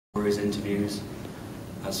his interviews,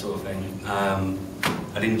 that sort of thing.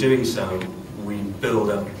 And in doing so, we build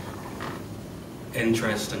up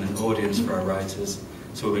interest and an audience for our writers.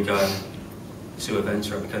 So we go to events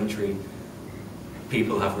throughout the country.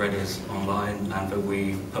 People have read us online, and that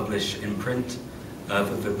we publish in print.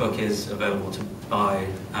 The book is available to buy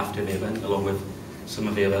after the event, along with some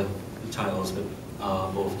of the other titles that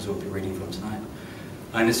our authors will be reading from tonight.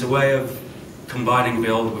 And it's a way of combining the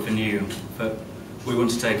old with the new. But we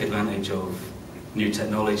want to take advantage of new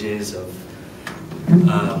technologies, of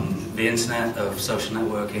the internet, of social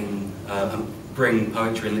networking, and bring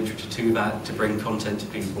poetry and literature to that, to bring content to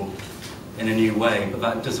people in a new way. But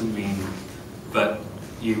that doesn't mean that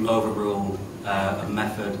you overrule a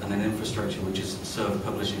method and an infrastructure which has served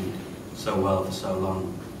publishing so well for so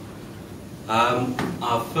long.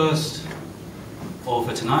 Our first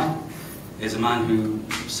author tonight is a man who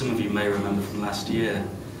some of you may remember from last year.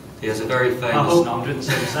 He has a very famous... I hope not, I'm doing the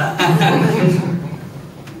same as that.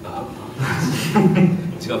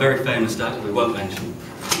 He's got a very famous dad we won't mention.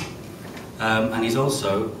 And he's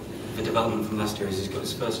also, the development from last year is he's got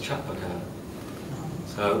his first chapbook out.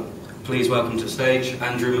 So, please welcome to the stage,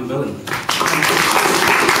 Andrew McMillan.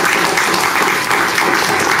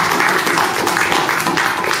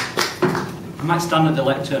 I might stand at the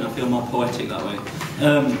lectern, I feel more poetic that way.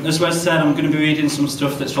 As Wes said, I'm going to be reading some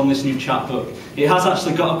stuff that's from this new chapbook. It has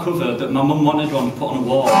actually got a cover that my mum wanted one put on a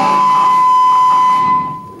wall.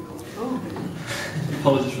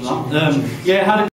 Apologies for that. Yeah, it had a